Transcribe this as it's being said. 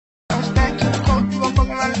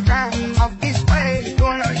grind. Off this way,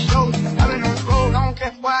 doing her shows. I've been on the road, I don't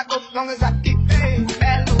care where I go, as long as I get paid.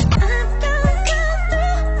 Bad little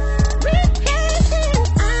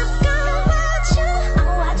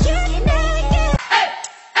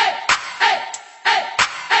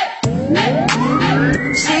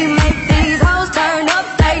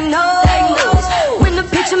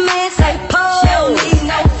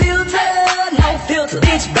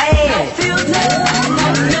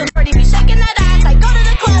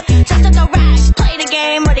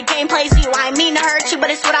but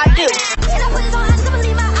it's what I do.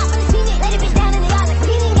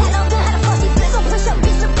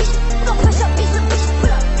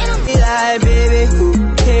 Like, baby,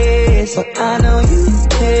 who cares? But I know you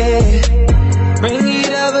care. Bring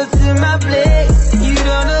it over to my place. You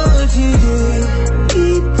don't know what you do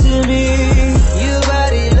to me. Your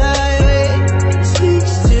body lightweight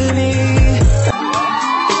speaks to me.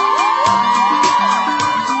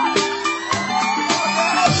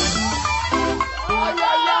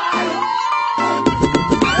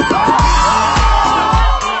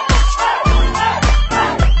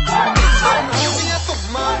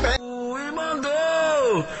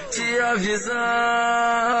 Te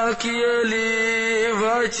avisar que ele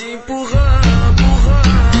vai te empurrar, empurrar,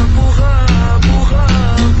 empurrar,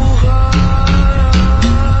 empurrar, empurrar.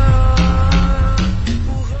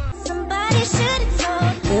 Somebody should have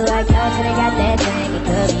told you I could've got that drink. It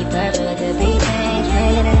could be purple, it could be pink.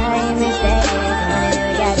 Drinking and I ain't mistaken. One of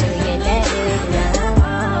you got to get that dude.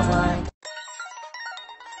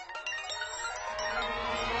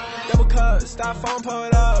 Double cup, styrofoam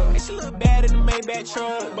pulled up. And she look bad in the Maybach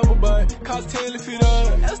truck. Bubble butt, cost 10 to fit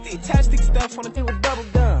up. LSD attached, stick stuff on the thing with bubble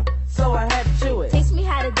gum. So I had to chew it. Taste me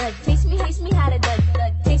how to duck, taste me, taste me how to duck,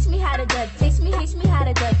 duck. Taste me how to duck, taste me, taste me how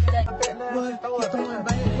to duck, duck. What? He's going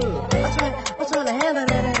back. I'm trying to handle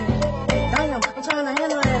that. Damn, I'm trying to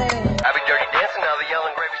handle that. I be dirty dancing, now the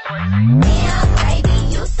yelling gravy slice. Yeah, baby,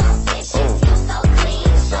 you so vicious, you so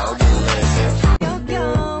clean, so delicious. You're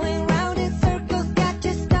going round in circles, got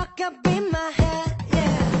you stuck up in my head.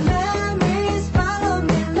 Yeah, memories follow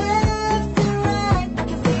me left and right. I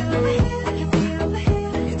can feel over here, I can feel over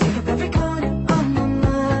here. You take up every corner on my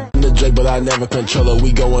mind. I'm the Drake, but I never control her.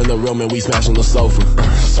 We go in the room and we smash on the sofa.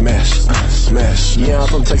 Smash, smash. Yeah, I'm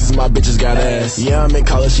from Texas, my bitches got ass. Yeah, I'm in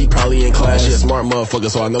college, she probably in class. She a smart motherfucker,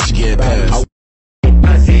 so I know she getting past.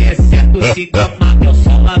 Prazer é certo, se gama, eu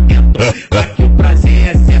só lamento. Aqui o prazer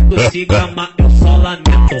é certo, se gama, eu só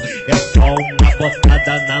lamento. É só uma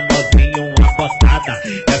botada na novinha, uma botada.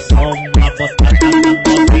 É só uma botada na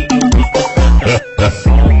novinha, uma botada. É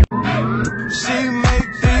só She make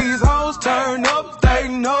these hoes turn up, they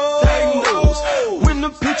know. When the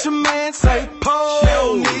picture man say pose, she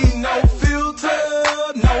don't need no filter,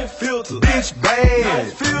 no filter. Bitch bad,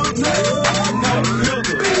 no filter, no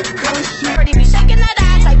filter. Pretty be shaking that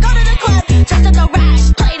ass, I go to the club, just to go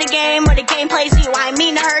rash. Play the game or the game plays you. I ain't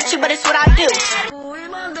mean to hurt you, but it's what I do. Me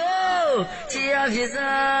mandou te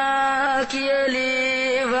avisar que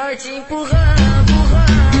ele vai te empurrar, empurrar,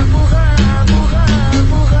 empurrar, empurrar,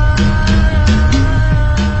 empurrar.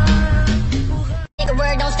 Nigga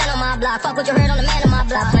word don't stand on my block. Fuck what you heard on the man on my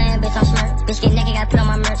block. Playing bitch, I'm smart. Bitch get naked, gotta put on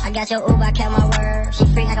my merch. I got your Uber, I kept my word. She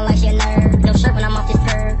freak acting like she a nerd. No shirt when I'm off this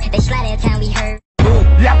curb. They slide every time we hurt.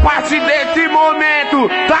 E a partir desse momento,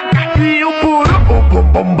 taca aqui o puro. Bum,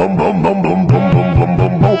 bum, bum, bum, bum, bum, bum, bum, bum,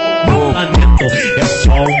 bum, bum. lamento. É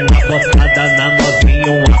só uma botada na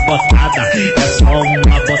novinha, uma botada. É só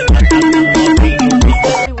uma botada na novinha,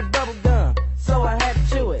 uma botada. So I had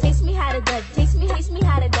to chew it. Taste me how to duck, taste me, taste me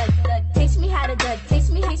how to duck, duck. Taste me how to duck,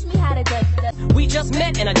 taste me, taste me how to duck, duck. We just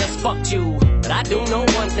met and I just fucked you, but I do know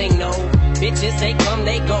one thing, no. Bitches, they come,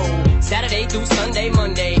 they go. Saturday through Sunday,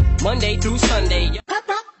 Monday through Sunday. Pop,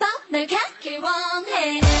 pop, pop, 내 갓길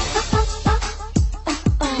원해.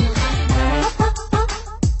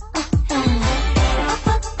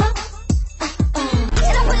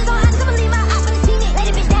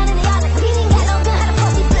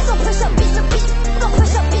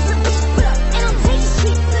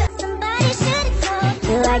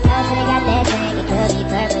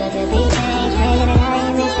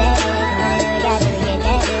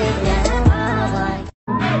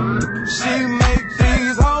 She make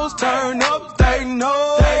these hoes turn up, they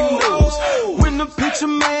know. When the picture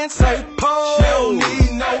man say pose, she don't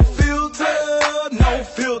need no filter, no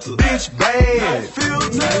filter. Bitch bad, no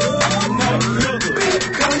filter, no filter.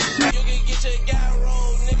 Because she, you can get your guy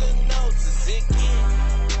roll, nigga, no Suzuki.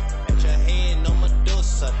 At your head, no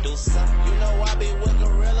Medusa, You know I be with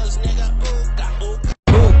gorillas, nigga,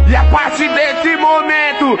 E a partir desse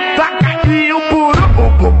momento, taca aqui o puro.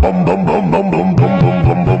 Bum, bum, bum, bum, bum, bum, bum, bum,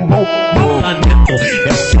 bum, bum, bum. Lamento,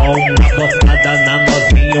 é só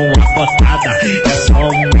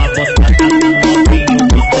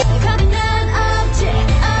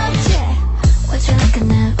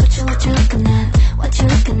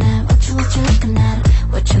what you looking at?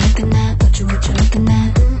 What you looking at? What you looking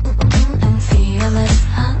at? I'm fearless,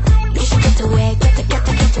 huh? You should get away,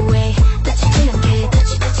 get away. Touch it again,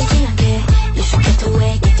 touch it again. You should get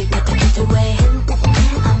away, get away.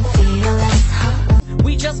 I'm fearless, huh?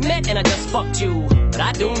 We just met and I just fucked you. But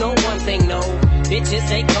I do know one thing, no. Bitches,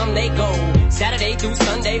 they come, they go. Saturday through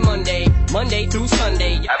Sunday, Monday through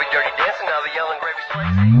Sunday. I be dirty dancing, now the yelling gravy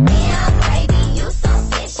slice. Yeah, baby, you so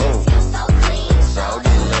vicious, you so clean, so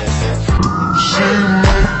delicious. She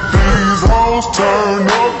make these hoes turn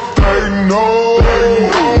up, they know.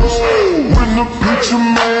 When the picture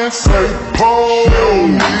man say pose, she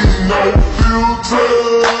don't need no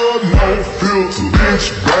filter, bitch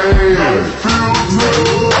bad.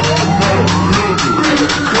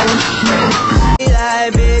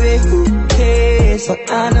 Like, baby, who cares? But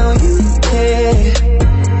I know you care.